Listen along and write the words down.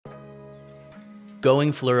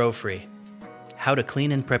Going fluoro-free. How to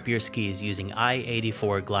clean and prep your skis using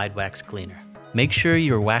I-84 Glide Wax Cleaner. Make sure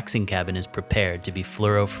your waxing cabin is prepared to be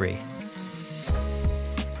fluoro-free.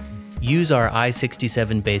 Use our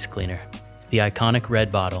I-67 base cleaner, the iconic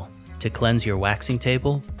red bottle, to cleanse your waxing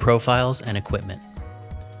table, profiles, and equipment.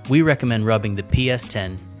 We recommend rubbing the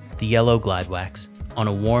PS10, the yellow Glide Wax, on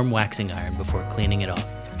a warm waxing iron before cleaning it off.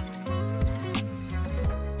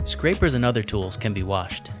 Scrapers and other tools can be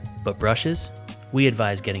washed, but brushes, we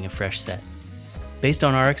advise getting a fresh set. Based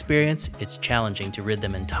on our experience, it's challenging to rid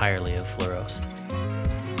them entirely of fluoros.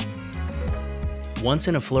 Once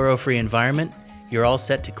in a fluoro-free environment, you're all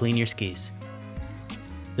set to clean your skis.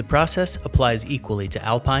 The process applies equally to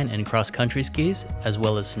alpine and cross-country skis, as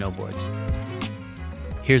well as snowboards.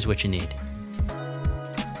 Here's what you need.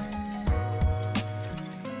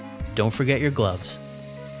 Don't forget your gloves.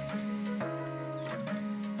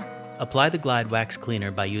 Apply the Glide Wax Cleaner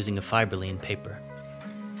by using a fiberline paper.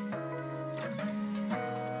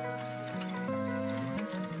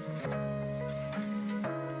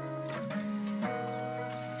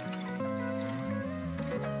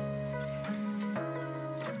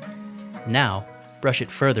 Now, brush it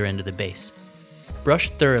further into the base. Brush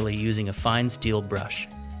thoroughly using a fine steel brush.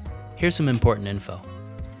 Here's some important info.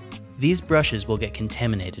 These brushes will get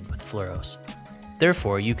contaminated with fluoros.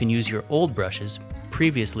 Therefore, you can use your old brushes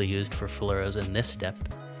previously used for fluoros in this step,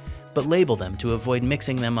 but label them to avoid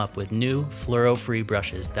mixing them up with new fluoro-free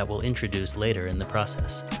brushes that will introduce later in the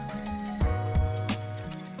process.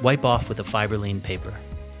 Wipe off with a fiberline paper.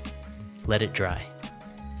 Let it dry.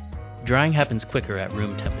 Drying happens quicker at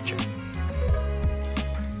room temperature.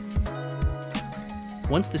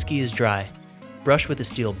 Once the ski is dry, brush with a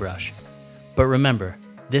steel brush. But remember,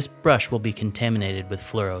 this brush will be contaminated with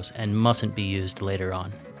fluoros and mustn't be used later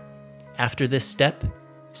on. After this step,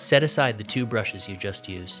 set aside the two brushes you just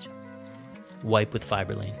used. Wipe with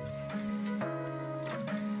fiberline.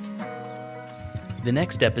 The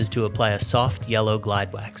next step is to apply a soft yellow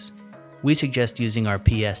Glide Wax. We suggest using our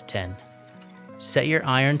PS10. Set your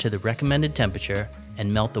iron to the recommended temperature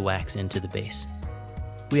and melt the wax into the base.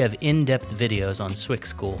 We have in-depth videos on Swix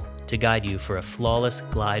School to guide you for a flawless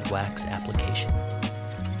Glide Wax application.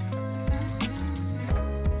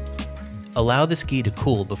 Allow the ski to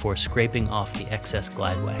cool before scraping off the excess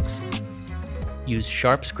Glide Wax. Use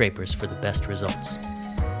sharp scrapers for the best results.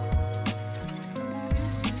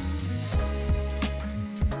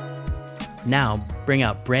 Now, bring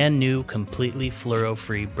out brand new, completely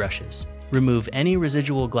fluoro-free brushes. Remove any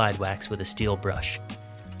residual Glide Wax with a steel brush.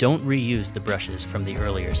 Don't reuse the brushes from the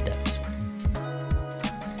earlier steps.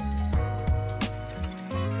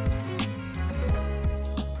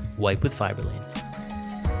 Wipe with fiberline.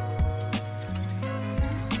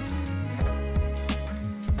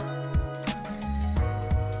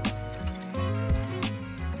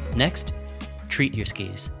 Next, treat your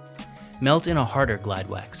skis. Melt in a harder Glide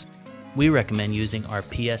Wax. We recommend using our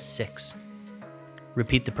PS6.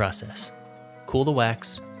 Repeat the process. Cool the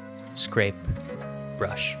wax, scrape,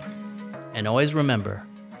 brush. And always remember,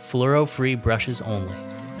 fluoro-free brushes only.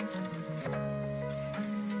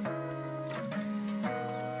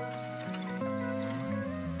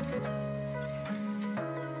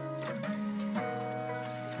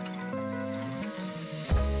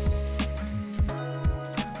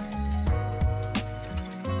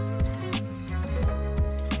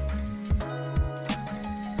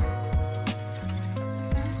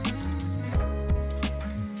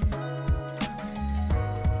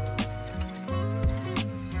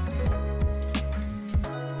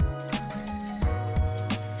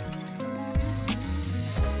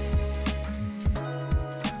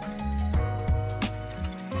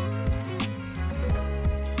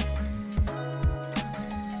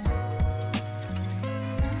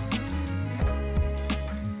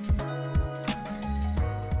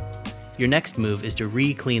 Your next move is to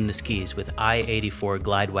re-clean the skis with I-84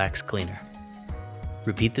 Glide Wax Cleaner.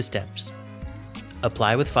 Repeat the steps.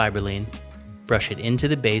 Apply with fiberline, brush it into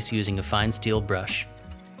the base using a fine steel brush.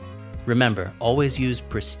 Remember, always use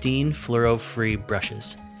pristine fluoro-free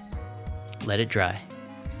brushes. Let it dry.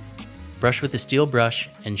 Brush with a steel brush,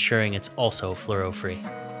 ensuring it's also fluoro-free.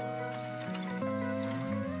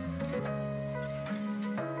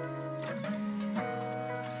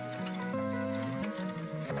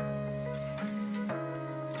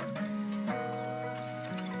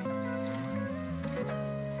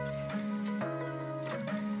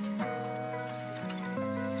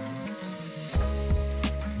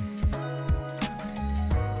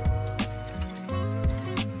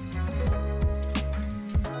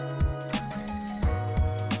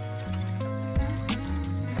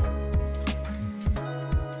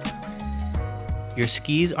 Your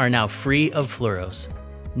skis are now free of fluoros.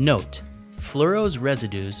 Note, fluoros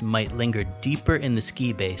residues might linger deeper in the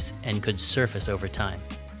ski base and could surface over time.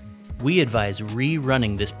 We advise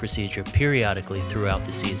rerunning this procedure periodically throughout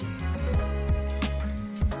the season.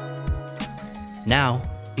 Now,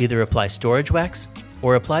 either apply storage wax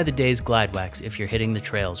or apply the day's glide wax if you're hitting the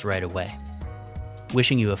trails right away.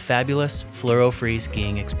 Wishing you a fabulous, fluoro-free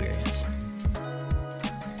skiing experience.